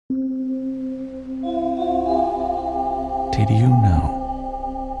Did you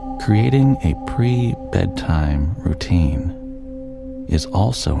know creating a pre-bedtime routine is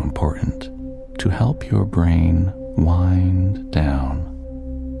also important to help your brain wind down?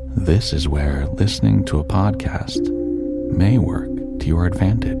 This is where listening to a podcast may work to your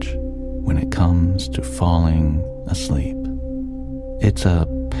advantage when it comes to falling asleep. It's a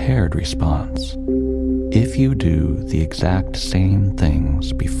paired response. If you do the exact same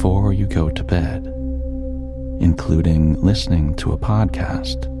things before you go to bed, including listening to a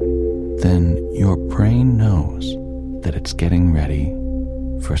podcast, then your brain knows that it's getting ready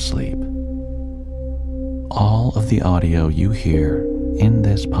for sleep. All of the audio you hear in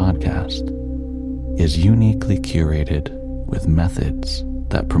this podcast is uniquely curated with methods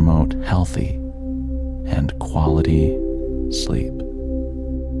that promote healthy and quality sleep.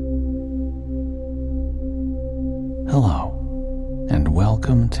 Hello, and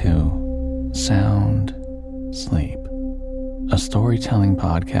welcome to Sound Sleep, a storytelling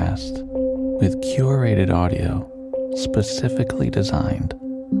podcast with curated audio specifically designed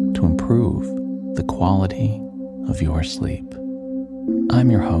to improve the quality of your sleep.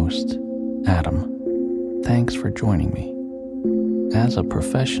 I'm your host, Adam. Thanks for joining me. As a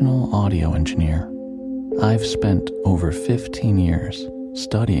professional audio engineer, I've spent over 15 years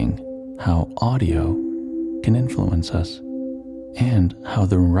studying how audio can influence us and how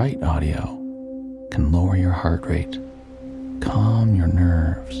the right audio can lower your heart rate, calm your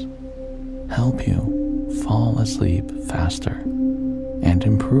nerves, help you fall asleep faster, and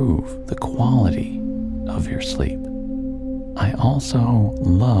improve the quality of your sleep. I also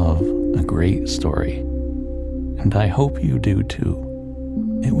love a great story, and I hope you do too.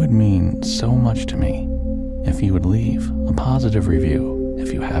 It would mean so much to me if you would leave a positive review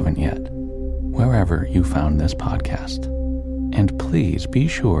if you haven't yet, wherever you found this podcast. And please be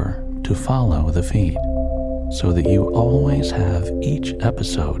sure to follow the feed so that you always have each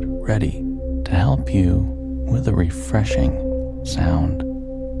episode ready to help you with a refreshing sound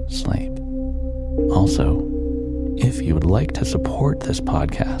sleep. Also, if you would like to support this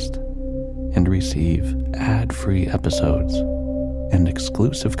podcast and receive ad-free episodes and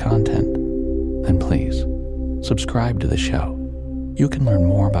exclusive content, then please subscribe to the show. You can learn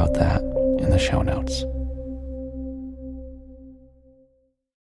more about that in the show notes.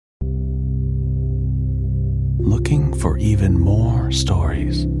 Looking for even more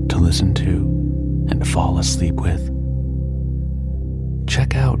stories to listen to and fall asleep with?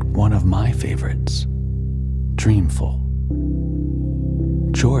 Check out one of my favorites, Dreamful.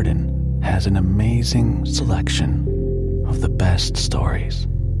 Jordan has an amazing selection of the best stories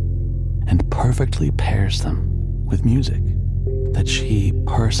and perfectly pairs them with music that she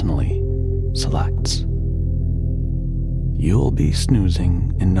personally selects. You'll be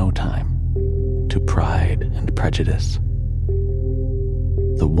snoozing in no time to Pride and Prejudice,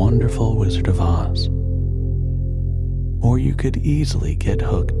 The Wonderful Wizard of Oz, or you could easily get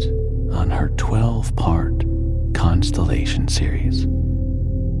hooked on her 12-part Constellation series.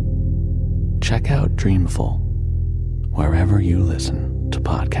 Check out Dreamful wherever you listen to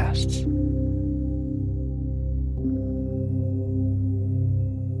podcasts.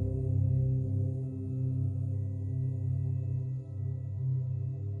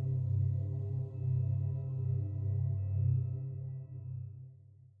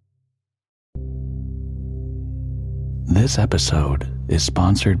 This episode is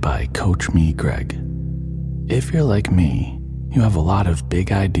sponsored by Coach Me Greg. If you're like me, you have a lot of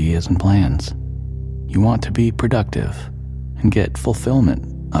big ideas and plans. You want to be productive and get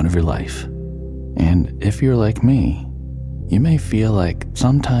fulfillment out of your life. And if you're like me, you may feel like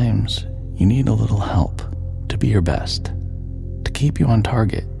sometimes you need a little help to be your best, to keep you on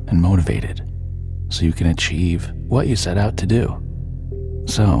target and motivated so you can achieve what you set out to do.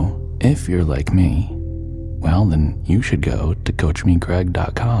 So, if you're like me, well, then you should go to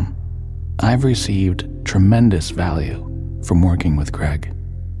CoachMeGreg.com. I've received tremendous value from working with Greg.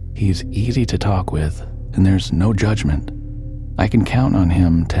 He's easy to talk with, and there's no judgment. I can count on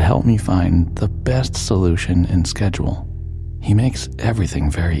him to help me find the best solution and schedule. He makes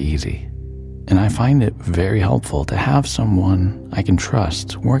everything very easy, and I find it very helpful to have someone I can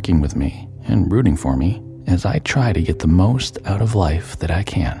trust working with me and rooting for me as I try to get the most out of life that I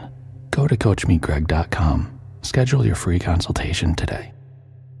can. Go to CoachMeGreg.com. Schedule your free consultation today.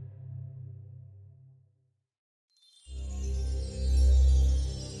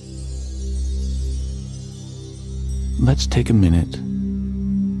 Let's take a minute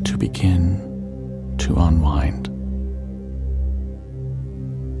to begin to unwind.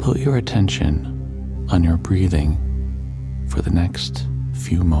 Put your attention on your breathing for the next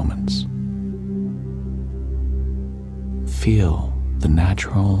few moments. Feel the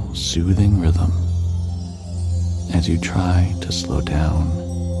natural, soothing rhythm as you try to slow down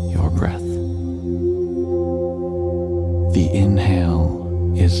your breath. The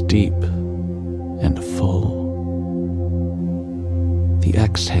inhale is deep and full. The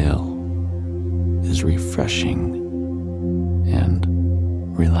exhale is refreshing and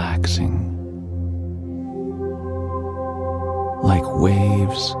relaxing. Like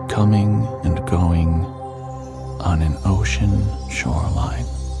waves coming and going on an ocean shoreline.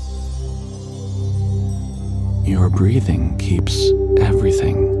 Your breathing keeps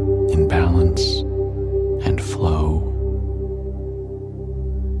everything in balance and flow,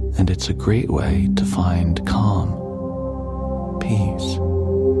 and it's a great way to find calm, peace,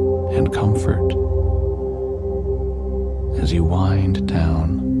 and comfort as you wind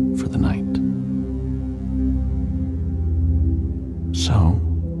down for the night. So,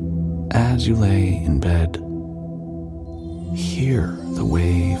 as you lay in bed, hear the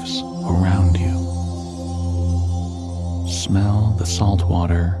waves around you. Smell the salt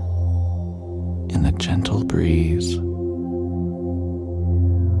water in the gentle breeze.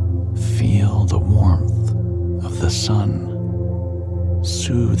 Feel the warmth of the sun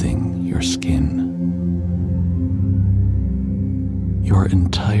soothing your skin. Your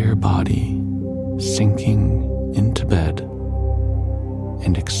entire body sinking into bed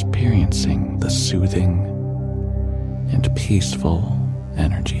and experiencing the soothing and peaceful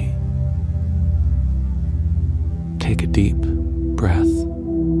energy. Take a deep breath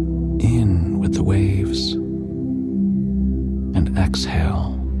in with the waves and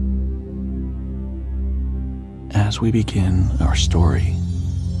exhale. As we begin our story,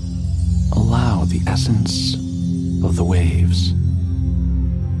 allow the essence of the waves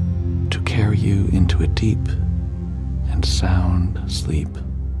to carry you into a deep and sound sleep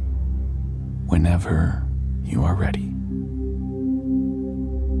whenever you are ready.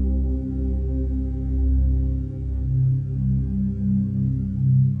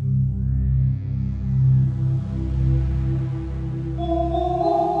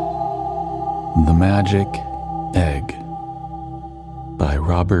 The Magic Egg by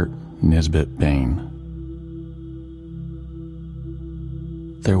Robert Nisbet Bain.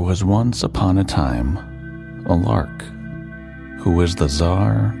 There was once upon a time a lark who was the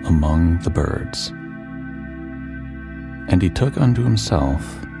czar among the birds, and he took unto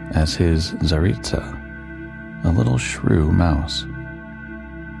himself as his Tsaritsa a little shrew mouse.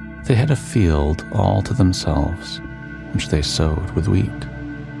 They had a field all to themselves, which they sowed with wheat.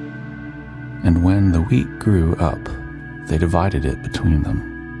 And when the wheat grew up, they divided it between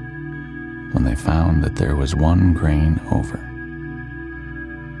them, when they found that there was one grain over.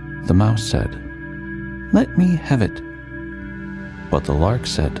 The mouse said, "Let me have it." But the lark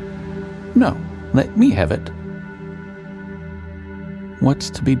said, "No, let me have it."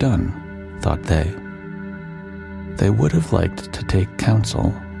 What's to be done, thought they. They would have liked to take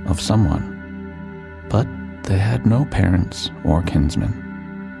counsel of someone, but they had no parents or kinsmen,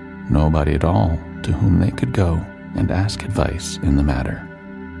 nobody at all to whom they could go and ask advice in the matter.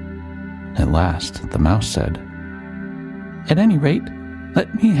 At last the mouse said, "At any rate,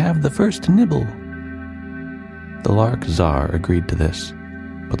 let me have the first nibble." The lark czar agreed to this,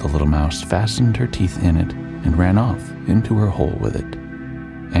 but the little mouse fastened her teeth in it and ran off into her hole with it,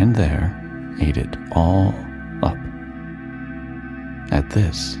 and there ate it all up. At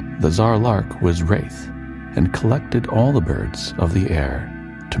this, the czar lark was wrath and collected all the birds of the air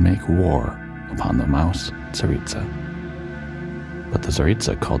to make war upon the mouse Tsaritsa. But the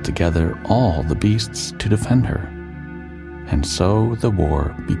Tsaritsa called together all the beasts to defend her, and so the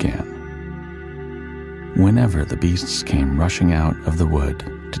war began. Whenever the beasts came rushing out of the wood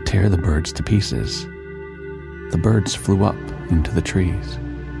to tear the birds to pieces, the birds flew up into the trees,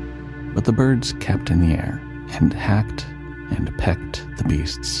 but the birds kept in the air and hacked and pecked the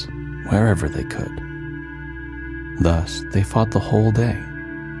beasts wherever they could. Thus they fought the whole day,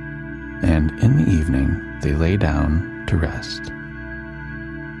 and in the evening they lay down to rest.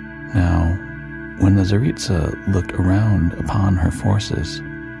 Now, when the Tsaritsa looked around upon her forces,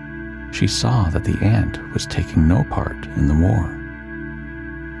 she saw that the ant was taking no part in the war.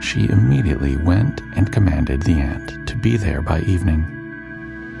 She immediately went and commanded the ant to be there by evening.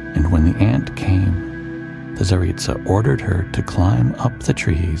 And when the ant came, the Tsaritsa ordered her to climb up the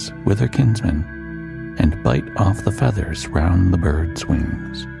trees with her kinsmen and bite off the feathers round the bird's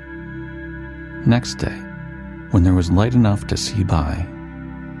wings. Next day, when there was light enough to see by,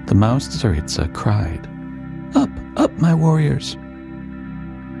 the mouse Tsaritsa cried, "Up, up, my warriors!"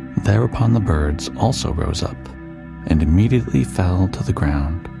 Thereupon the birds also rose up, and immediately fell to the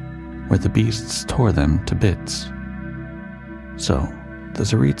ground, where the beasts tore them to bits. So the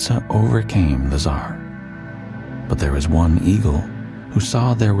Tsaritsa overcame the Tsar. But there was one eagle who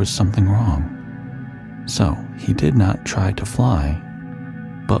saw there was something wrong. So he did not try to fly,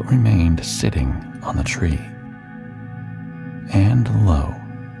 but remained sitting on the tree. And lo,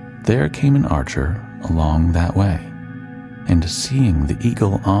 there came an archer along that way, and seeing the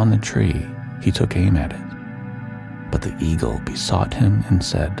eagle on the tree, he took aim at it. But the eagle besought him and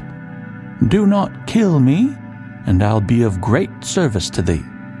said, "Do not kill me, and I'll be of great service to thee."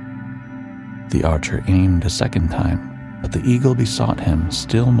 The archer aimed a second time, but the eagle besought him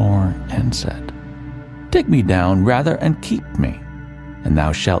still more and said, "Take me down rather and keep me, and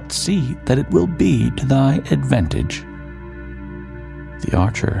thou shalt see that it will be to thy advantage." The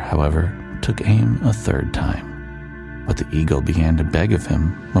archer, however, took aim a third time, but the eagle began to beg of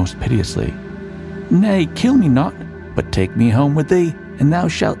him most piteously, "Nay, kill me not, but take me home with thee, and thou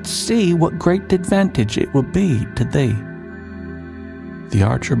shalt see what great advantage it will be to thee." The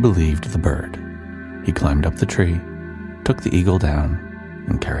archer believed the bird. He climbed up the tree, took the eagle down,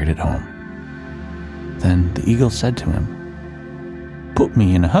 and carried it home. Then the eagle said to him, "Put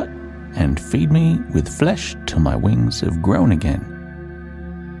me in a hut, and feed me with flesh till my wings have grown again."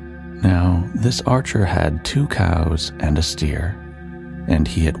 Now this archer had 2 cows and a steer, and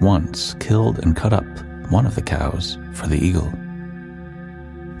he at once killed and cut up one of the cows for the eagle.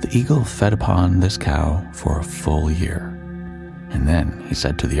 The eagle fed upon this cow for a full year, and then he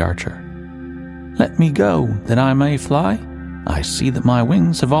said to the archer, "Let me go, that I may fly. I see that my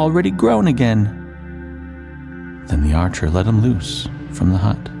wings have already grown again." Then the archer let him loose from the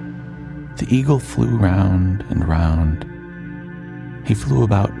hut. The eagle flew round and round. He flew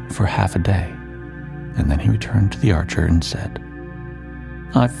about for half a day, and then he returned to the archer and said,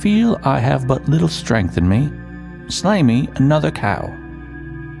 "I feel I have but little strength in me. Slay me another cow."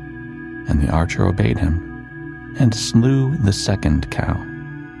 And the archer obeyed him, and slew the second cow.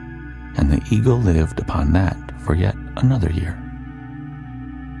 And the eagle lived upon that for yet another year.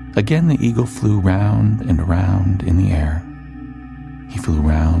 Again the eagle flew round and round in the air. He flew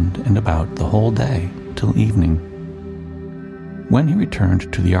round and about the whole day till evening. When he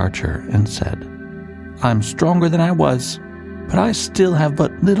returned to the archer and said, "I'm stronger than I was, but I still have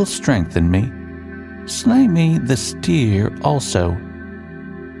but little strength in me. Slay me the steer also."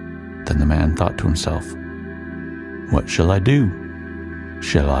 Then the man thought to himself, "What shall I do?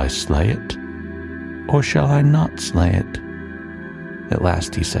 Shall I slay it, or shall I not slay it?" At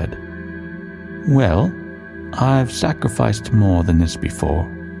last he said, "Well, I've sacrificed more than this before,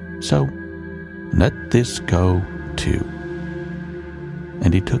 so let this go too."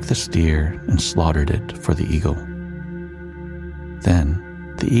 And he took the steer and slaughtered it for the eagle. Then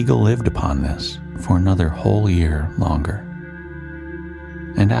the eagle lived upon this for another whole year longer.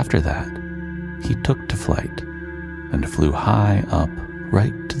 And after that he took to flight, and flew high up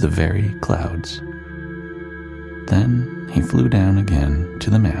right to the very clouds. Then he flew down again to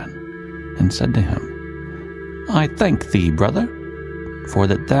the man, and said to him, "I thank thee, brother, for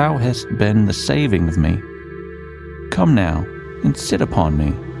that thou hast been the saving of me. Come now, and sit upon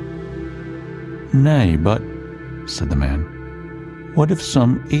me." "Nay, but," said the man, "what if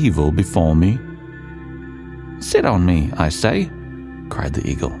some evil befall me?" "Sit on me, I say," cried the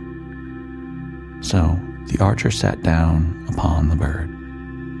eagle. So the archer sat down upon the bird.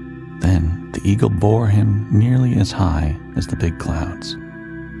 Then the eagle bore him nearly as high as the big clouds,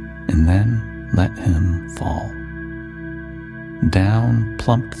 and then let him fall. Down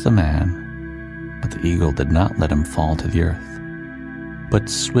plumped the man, but the eagle did not let him fall to the earth, but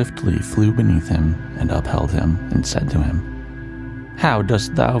swiftly flew beneath him and upheld him, and said to him, "How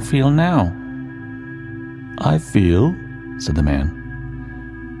dost thou feel now?" "I feel," said the man,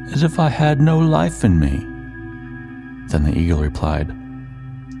 "as if I had no life in me." Then the eagle replied,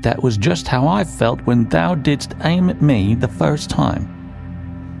 "That was just how I felt when thou didst aim at me the first time."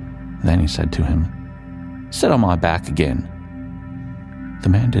 Then he said to him, "Sit on my back again." The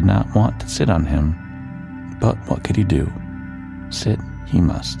man did not want to sit on him, but what could he do? Sit he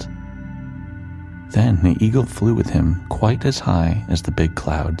must. Then the eagle flew with him quite as high as the big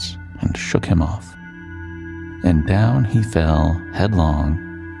clouds, and shook him off. And down he fell headlong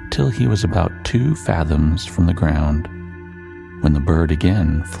till he was about 2 fathoms from the ground, when the bird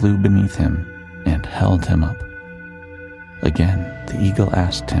again flew beneath him and held him up. Again the eagle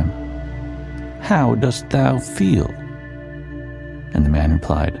asked him, "How dost thou feel?" And the man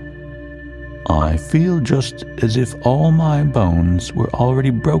replied, "I feel just as if all my bones were already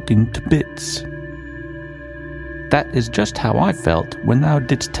broken to bits." "That is just how I felt when thou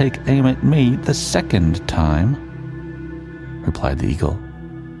didst take aim at me the second time," replied the eagle.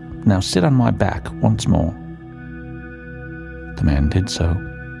 "Now sit on my back once more." The man did so,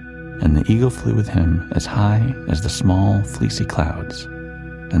 and the eagle flew with him as high as the small, fleecy clouds,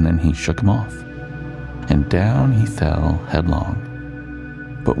 and then he shook him off, and down he fell headlong.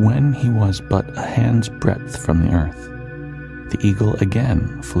 But when he was but a hand's breadth from the earth, the eagle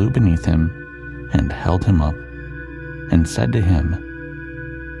again flew beneath him and held him up, and said to him,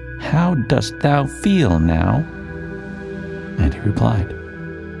 "How dost thou feel now?" And he replied,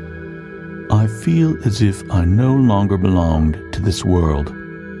 "I feel as if I no longer belonged to this world."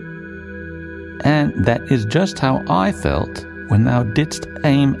 "And that is just how I felt when thou didst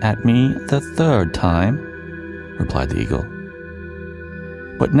aim at me the third time," replied the eagle.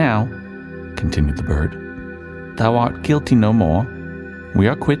 "But now," continued the bird, "thou art guilty no more. We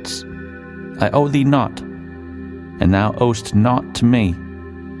are quits. I owe thee naught, and thou owest naught to me.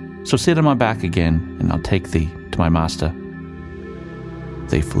 So sit on my back again, and I'll take thee to my master."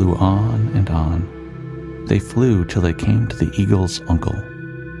 They flew on and on. They flew till they came to the eagle's uncle,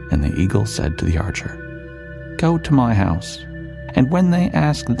 and the eagle said to the archer, "Go to my house, and when they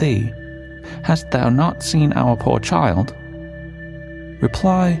ask thee, 'Hast thou not seen our poor child?'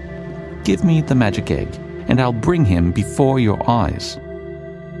 reply, 'Give me the magic egg, and I'll bring him before your eyes.'"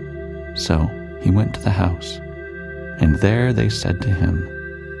 So he went to the house, and there they said to him,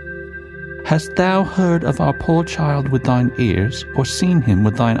 "Hast thou heard of our poor child with thine ears, or seen him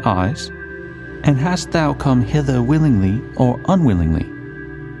with thine eyes? And hast thou come hither willingly or unwillingly?"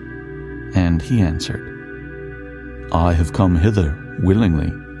 And he answered, "I have come hither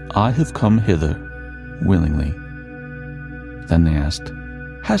willingly. I have come hither willingly." Then they asked,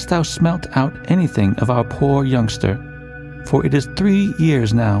 "Hast thou smelt out anything of our poor youngster? For it is 3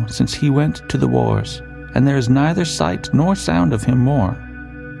 years now since he went to the wars, and there is neither sight nor sound of him more."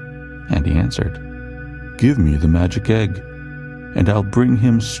 And he answered, "Give me the magic egg, and I'll bring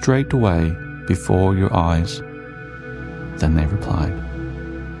him straight away before your eyes." Then they replied,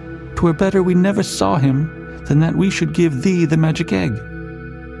 "'Twere better we never saw him than that we should give thee the magic egg."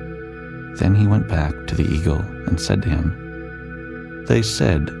 Then he went back to the eagle and said to him, "They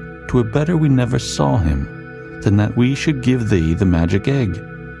said, 'Twere better we never saw him than that we should give thee the magic egg."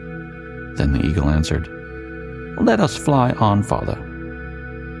 Then the eagle answered, "Let us fly on farther."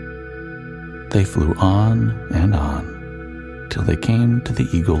 They flew on, till they came to the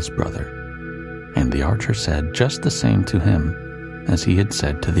eagle's brother, and the archer said just the same to him as he had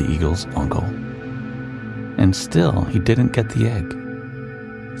said to the eagle's uncle. And still he didn't get the egg.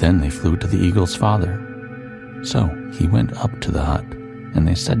 Then they flew to the eagle's father. So he went up to the hut, and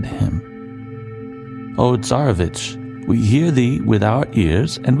they said to him, "O Tsarevich, we hear thee with our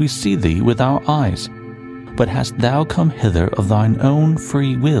ears, and we see thee with our eyes. But hast thou come hither of thine own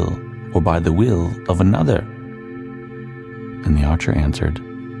free will, or by the will of another?" And the archer answered,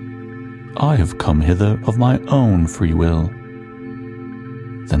 "I have come hither of my own free will."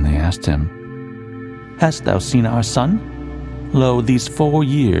 Then they asked him, "Hast thou seen our son? Lo, these 4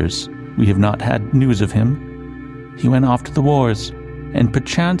 years we have not had news of him. He went off to the wars, and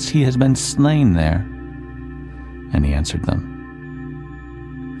perchance he has been slain there." And he answered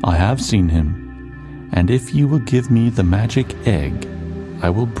them, "I have seen him, and if you will give me the magic egg, I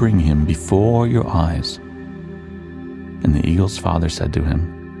will bring him before your eyes." And the eagle's father said to him,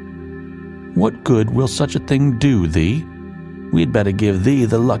 "What good will such a thing do thee? We'd better give thee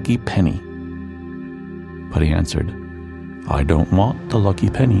the lucky penny." But he answered, "I don't want the lucky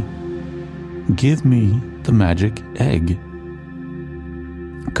penny. Give me the magic egg."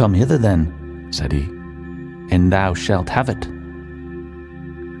 "Come hither then," said he, "and thou shalt have it."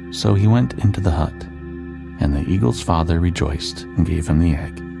 So he went into the hut, and the eagle's father rejoiced and gave him the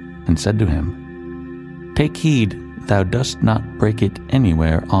egg, and said to him, "Take heed thou dost not break it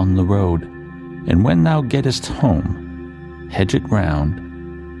anywhere on the road, and when thou gettest home, hedge it round,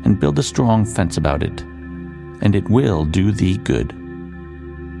 and build a strong fence about it, and it will do thee good."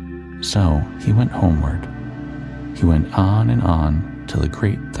 So he went homeward. He went on and on till a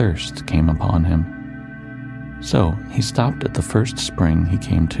great thirst came upon him. So he stopped at the first spring he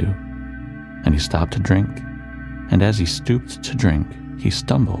came to, and he stopped to drink, and as he stooped to drink, he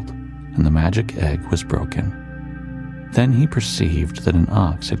stumbled, and the magic egg was broken. Then he perceived that an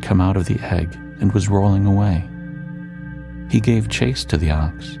ox had come out of the egg and was rolling away. He gave chase to the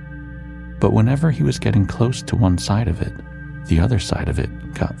ox, but whenever he was getting close to one side of it, the other side of it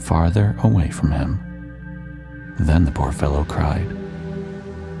got farther away from him. Then the poor fellow cried,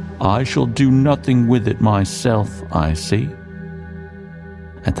 "I shall do nothing with it myself, I see."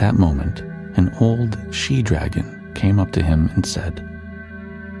 At that moment, an old she-dragon came up to him and said,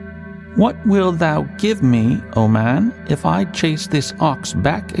 "What wilt thou give me, O man, if I chase this ox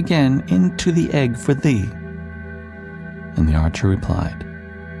back again into the egg for thee?" And the archer replied,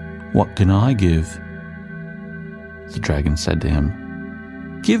 "What can I give?" The dragon said to him,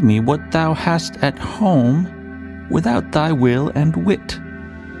 "Give me what thou hast at home, without thy will and wit."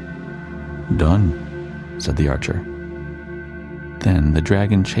 "Done," said the archer. Then the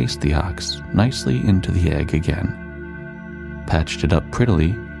dragon chased the ox nicely into the egg again, patched it up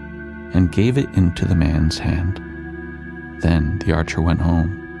prettily, and gave it into the man's hand. Then the archer went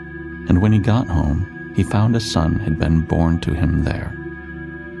home, and when he got home, he found a son had been born to him there.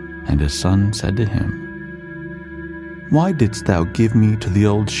 And his son said to him, "Why didst thou give me to the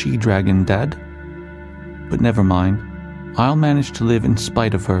old she-dragon, Dad? But never mind, I'll manage to live in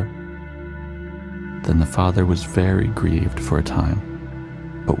spite of her." Then the father was very grieved for a time,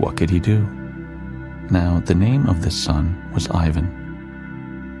 but what could he do? Now the name of this son was Ivan.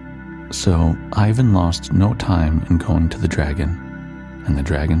 So Ivan lost no time in going to the dragon, and the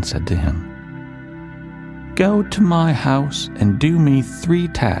dragon said to him, "Go to my house and do me 3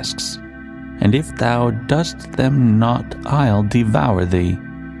 tasks, and if thou dost them not, I'll devour thee."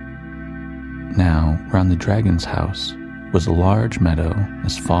 Now round the dragon's house was a large meadow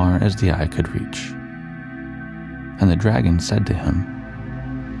as far as the eye could reach. And the dragon said to him,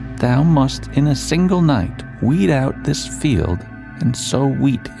 "Thou must in a single night weed out this field and sow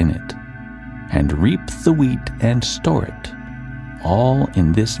wheat in it, and reap the wheat and store it, all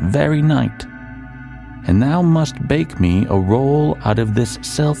in this very night. And thou must bake me a roll out of this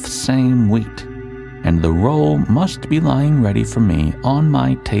self-same wheat, and the roll must be lying ready for me on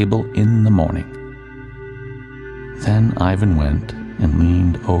my table in the morning." Then Ivan went and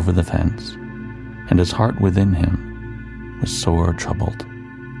leaned over the fence, and his heart within him was sore troubled.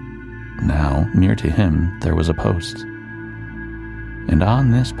 Now near to him there was a post, and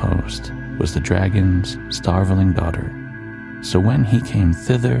on this post was the dragon's starveling daughter. So when he came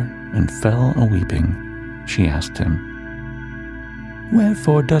thither and fell a-weeping, she asked him,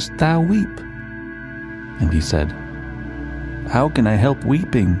 "Wherefore dost thou weep?" And he said, "How can I help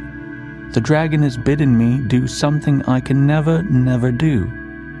weeping? The dragon has bidden me do something I can never do.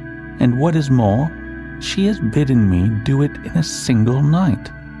 And what is more, she has bidden me do it in a single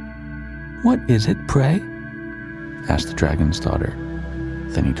night." "What is it, pray?" asked the dragon's daughter.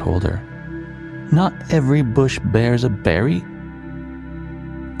 Then he told her, "Not every bush bears a berry."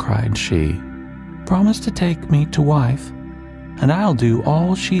 Cried she, "Promise to take me to wife, and I'll do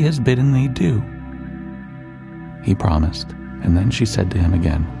all she has bidden thee do." He promised, and then she said to him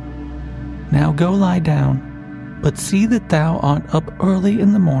again, "Now go lie down, but see that thou art up early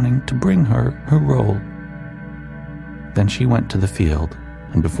in the morning to bring her roll." Then she went to the field,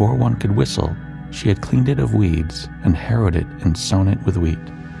 and before one could whistle, she had cleaned it of weeds and harrowed it and sown it with wheat.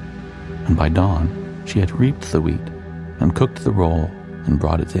 And by dawn she had reaped the wheat and cooked the roll and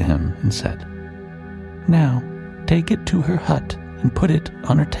brought it to him and said, "Now take it to her hut and put it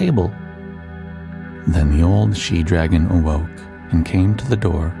on her table." Then the old she-dragon awoke and came to the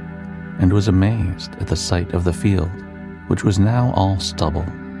door, and was amazed at the sight of the field, which was now all stubble,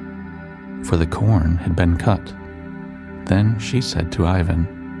 for the corn had been cut. Then she said to Ivan,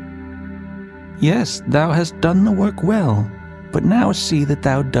 "Yes, thou hast done the work well, but now see that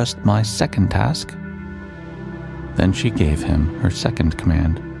thou dost my second task." Then she gave him her second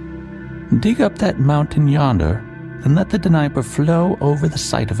command, "Dig up that mountain yonder, and let the Dnieper flow over the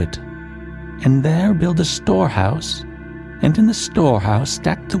site of it, and there build a storehouse, and in the storehouse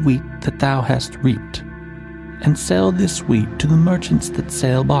stack the wheat that thou hast reaped, and sell this wheat to the merchants that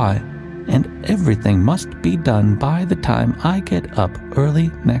sail by, and everything must be done by the time I get up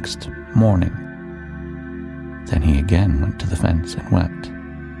early next morning." Then he again went to the fence and wept,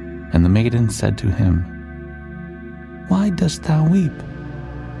 and the maiden said to him, "Why dost thou weep?"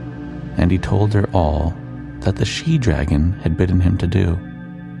 And he told her all that the she-dragon had bidden him to do.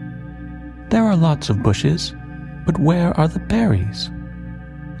 "There are lots of bushes, but where are the berries?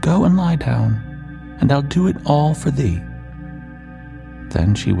 Go and lie down, and I'll do it all for thee."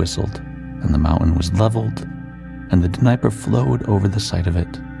 Then she whistled, and the mountain was leveled, and the Dnieper flowed over the site of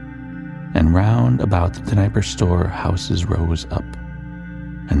it, and round about the Dnieper store houses rose up.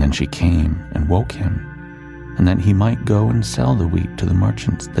 And then she came and woke him, and that he might go and sell the wheat to the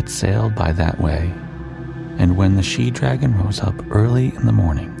merchants that sailed by that way. And when the she-dragon rose up early in the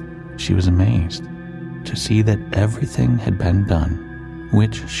morning, she was amazed to see that everything had been done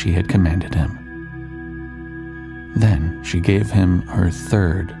which she had commanded him. Then she gave him her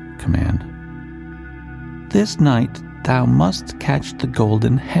third command. "This night thou must catch the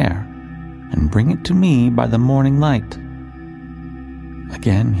golden hare, and bring it to me by the morning light."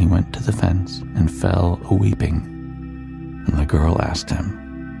 Again he went to the fence and fell a-weeping. And the girl asked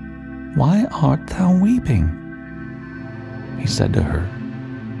him, "Why art thou weeping?" He said to her,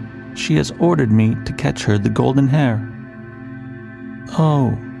 "She has ordered me to catch her the golden hare."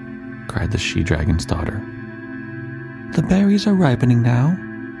 "Oh," cried the she-dragon's daughter, "the berries are ripening now.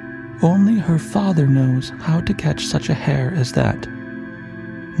 Only her father knows how to catch such a hare as that.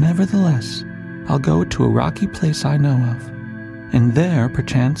 Nevertheless, I'll go to a rocky place I know of, and there,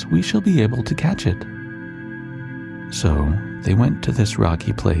 perchance, we shall be able to catch it." So they went to this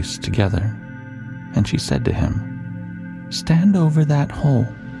rocky place together, and she said to him, "Stand over that hole.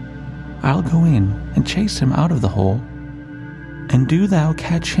 I'll go in and chase him out of the hole, and do thou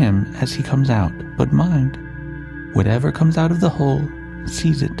catch him as he comes out, but mind, whatever comes out of the hole,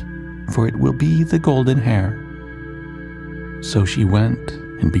 seize it, for it will be the golden hare." So she went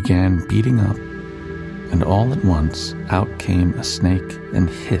and began beating up, and all at once out came a snake and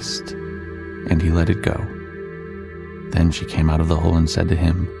hissed, and he let it go. Then she came out of the hole and said to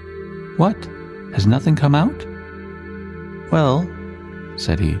him, "What? Has nothing come out?" "Well,"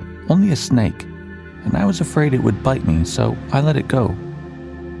 said he, "only a snake, and I was afraid it would bite me, so I let it go."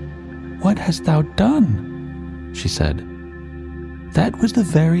 "What hast thou done?" she said. "That was the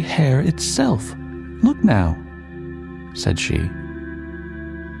very hare itself. Look now," said she.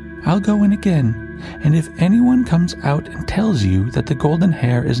 "I'll go in again, and if anyone comes out and tells you that the golden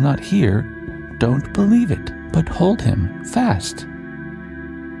hare is not here, don't believe it, but hold him fast."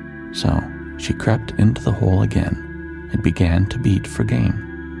 So she crept into the hole again and began to beat for gain.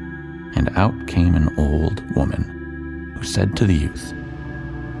 And out came an old woman, who said to the youth,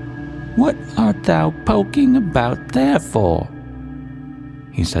 "What art thou poking about there for?"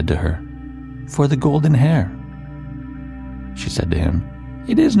 He said to her, "For the golden hare." She said to him,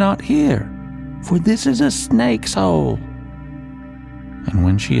 "It is not here, for this is a snake's hole." And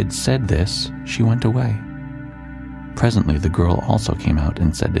when she had said this, she went away. Presently the girl also came out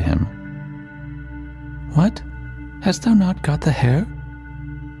and said to him, "What? Hast thou not got the hare?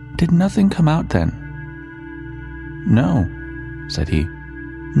 Did nothing come out then?" "No," said he,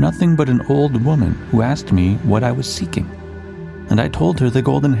 "nothing but an old woman who asked me what I was seeking. And I told her the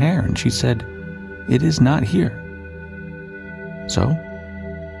golden hare, and she said, 'It is not here.' So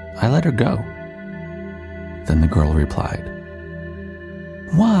I let her go." Then the girl replied,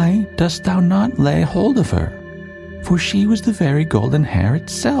 "Why dost thou not lay hold of her? For she was the very golden hare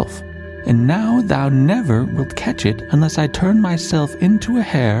itself, and now thou never wilt catch it unless I turn myself into a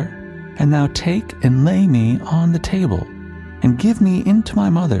hare, and thou take and lay me on the table, and give me into my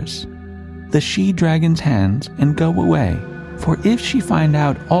mother's, the she-dragon's hands, and go away. For if she find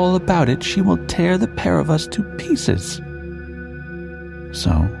out all about it, she will tear the pair of us to pieces."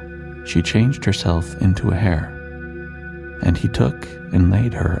 So she changed herself into a hare, and he took and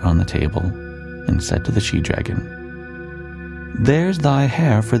laid her on the table, and said to the she-dragon, "There's thy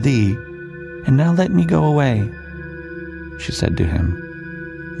hare for thee, and now let me go away." She said to him,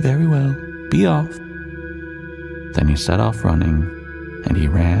 "Very well, be off." Then he set off running, and he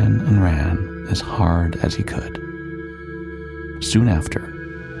ran and ran as hard as he could. Soon after,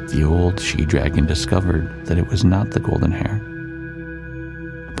 the old she-dragon discovered that it was not the golden hare,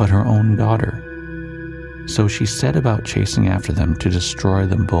 but her own daughter. So she set about chasing after them to destroy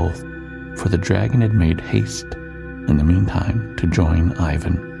them both, for the dragon had made haste in the meantime to join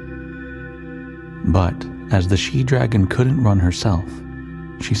Ivan. But as the she-dragon couldn't run herself,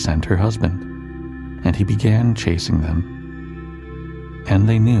 she sent her husband, and he began chasing them. And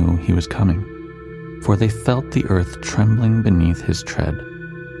they knew he was coming, for they felt the earth trembling beneath his tread.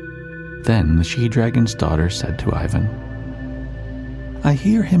 Then the she-dragon's daughter said to Ivan, "I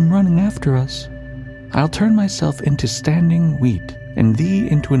hear him running after us. I'll turn myself into standing wheat, and thee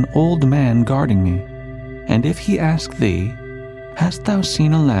into an old man guarding me. And if he ask thee, 'Hast thou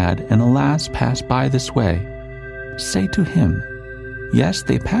seen a lad and a lass pass by this way?' say to him, 'Yes,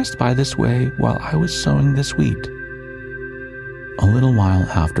 they passed by this way while I was sowing this wheat.'" A little while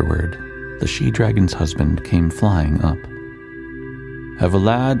afterward, the she-dragon's husband came flying up. "Have a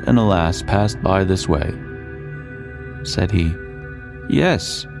lad and a lass passed by this way?" said he.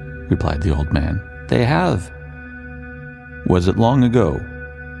 "Yes," replied the old man, "they have." "Was it long ago?"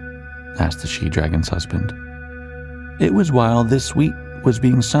 asked the she-dragon's husband. "It was while this wheat was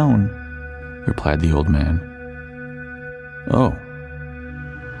being sown," replied the old man. "Oh,"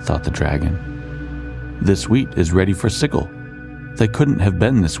 thought the dragon, "this wheat is ready for sickle. They couldn't have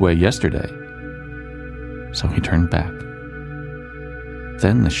been this way yesterday." So he turned back.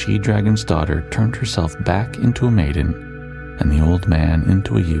 Then the she-dragon's daughter turned herself back into a maiden, and the old man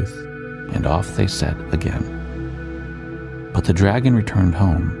into a youth, and off they set again. But the dragon returned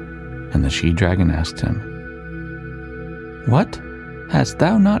home, and the she-dragon asked him, "What? Hast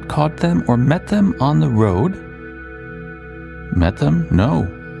thou not caught them or met them on the road?" "Met them? No,"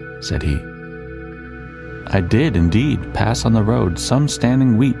 said he. "I did indeed pass on the road some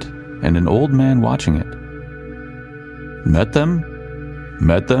standing wheat, and an old man watching it." "Met them?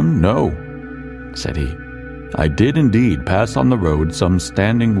 Met them? No," said he. "I did indeed pass on the road some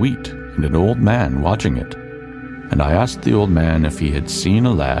standing wheat, and an old man watching it. And I asked the old man if he had seen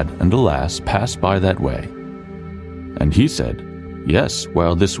a lad and a lass pass by that way. And he said, 'Yes,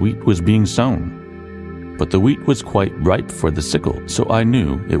 while this wheat was being sown. But the wheat was quite ripe for the sickle, so I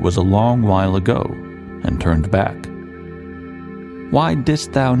knew it was a long while ago, and turned back.'" "Why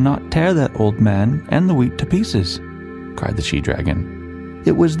didst thou not tear that old man and the wheat to pieces?" cried the she-dragon.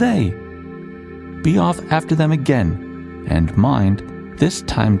 "It was they. Be off after them again, and mind, this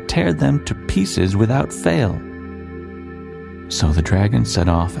time tear them to pieces without fail." So the dragon set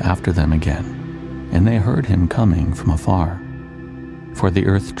off after them again, and they heard him coming from afar, for the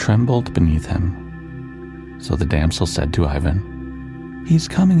earth trembled beneath him. So the damsel said to Ivan, "He's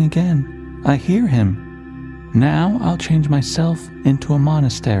coming again. I hear him. Now I'll change myself into a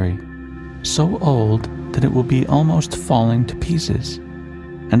monastery, so old that it will be almost falling to pieces,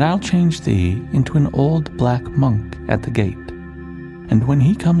 and I'll change thee into an old black monk at the gate. And when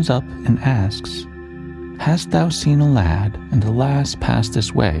he comes up and asks, 'Hast thou seen a lad and a lass pass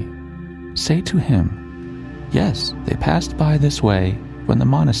this way?' say to him, 'Yes, they passed by this way when the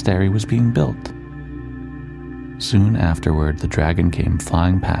monastery was being built.'" Soon afterward the dragon came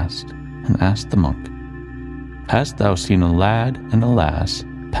flying past and asked the monk, "Hast thou seen a lad and a lass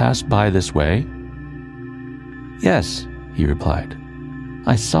pass by this way?" "Yes," he replied,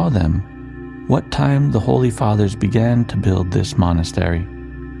 "I saw them what time the Holy Fathers began to build this monastery."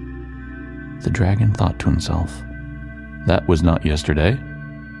 The dragon thought to himself, "That was not yesterday.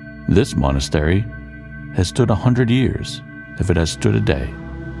 This monastery has stood 100 years, if it has stood a day,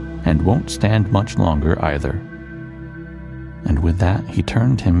 and won't stand much longer either." And with that he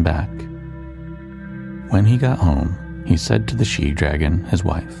turned him back. When he got home, he said to the she-dragon, his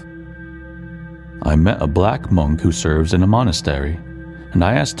wife, "I met a black monk who serves in a monastery, and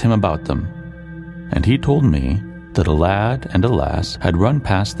I asked him about them, and he told me that a lad and a lass had run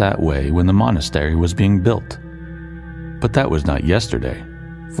past that way when the monastery was being built. But that was not yesterday,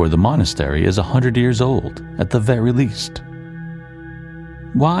 for the monastery is 100 years old, at the very least."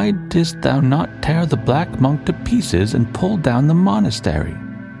 "Why didst thou not tear the black monk to pieces and pull down the monastery?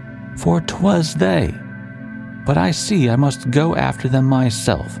 For 'twas they. But I see I must go after them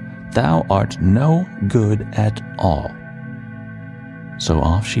myself. Thou art no good at all." So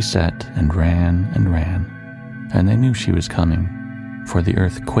off she set and ran, and they knew she was coming, for the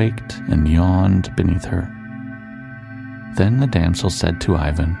earth quaked and yawned beneath her. Then the damsel said to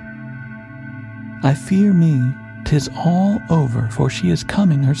Ivan, "I fear me 'tis all over, for she is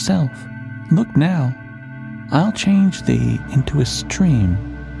coming herself. Look now, I'll change thee into a stream,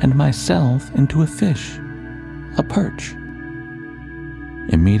 and myself into a fish, a perch."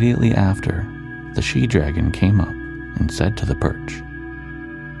 Immediately after, the she-dragon came up and said to the perch,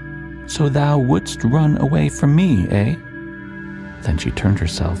 "So thou wouldst run away from me, eh?" Then she turned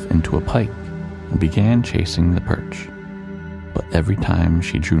herself into a pike and began chasing the perch. But every time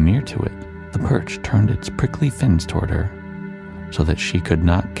she drew near to it, the perch turned its prickly fins toward her, so that she could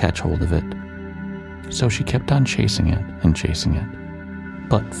not catch hold of it. So she kept on chasing it and chasing it.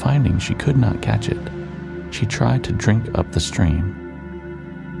 But finding she could not catch it, she tried to drink up the stream,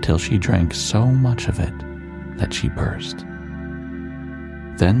 till she drank so much of it that she burst.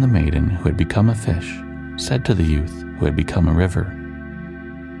 Then the maiden who had become a fish said to the youth who had become a river,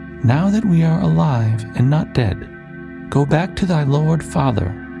 "Now that we are alive and not dead, go back to thy lord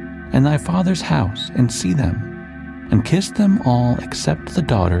father and thy father's house and see them, and kiss them all except the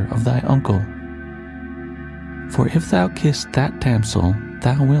daughter of thy uncle. For if thou kiss that damsel,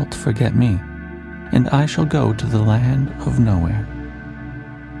 thou wilt forget me, and I shall go to the land of nowhere."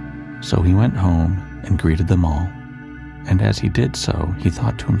 So he went home and greeted them all, and as he did so, he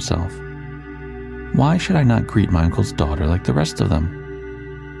thought to himself, "Why should I not greet my uncle's daughter like the rest of them?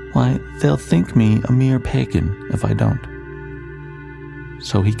 Why, they'll think me a mere pagan if I don't."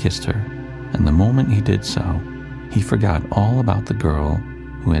 So he kissed her, and the moment he did so, he forgot all about the girl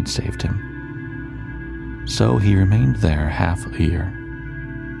who had saved him. So he remained there half a year,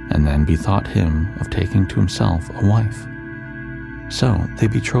 and then bethought him of taking to himself a wife. So they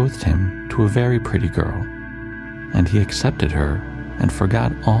betrothed him to a very pretty girl, and he accepted her and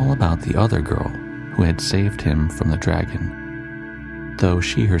forgot all about the other girl who had saved him from the dragon, though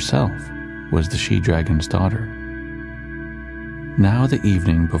she herself was the she-dragon's daughter. Now the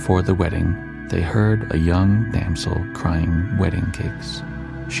evening before the wedding, they heard a young damsel crying wedding cakes,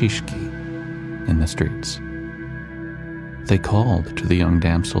 shishki, in the streets. They called to the young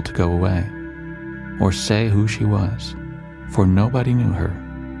damsel to go away, or say who she was, for nobody knew her.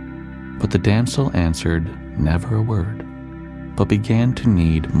 But the damsel answered never a word, but began to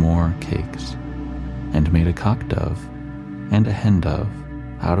knead more cakes, and made a cock-dove and a hen-dove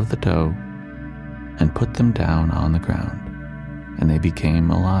out of the dough, and put them down on the ground, and they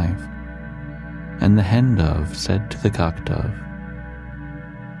became alive. And the hen-dove said to the cock-dove,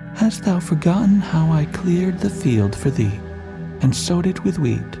 "Hast thou forgotten how I cleared the field for thee, and sowed it with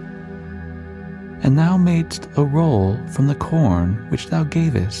wheat? And thou madest a roll from the corn which thou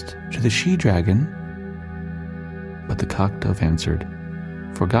gavest to the she-dragon?" But the cock-dove answered,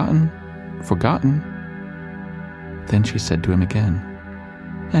 "Forgotten, forgotten." Then she said to him again,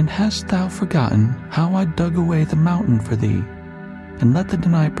 "And hast thou forgotten how I dug away the mountain for thee, and let the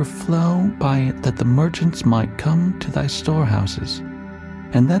Dnieper flow by it, that the merchants might come to thy storehouses,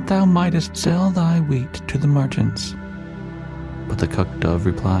 and that thou mightest sell thy wheat to the merchants?" But the cock-dove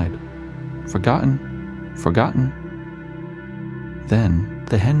replied, "Forgotten, forgotten." Then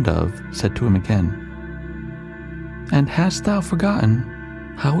the hen-dove said to him again, "And hast thou forgotten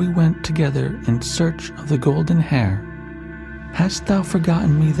how we went together in search of the golden hair? Hast thou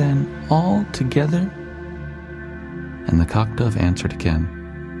forgotten me then altogether?" And the cock-dove answered again,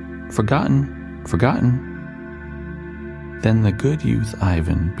 "Forgotten, forgotten." Then the good youth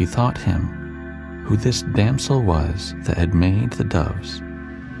Ivan bethought him who this damsel was that had made the doves,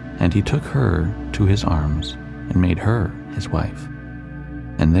 and he took her to his arms and made her his wife,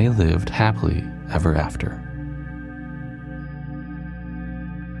 and they lived happily ever after.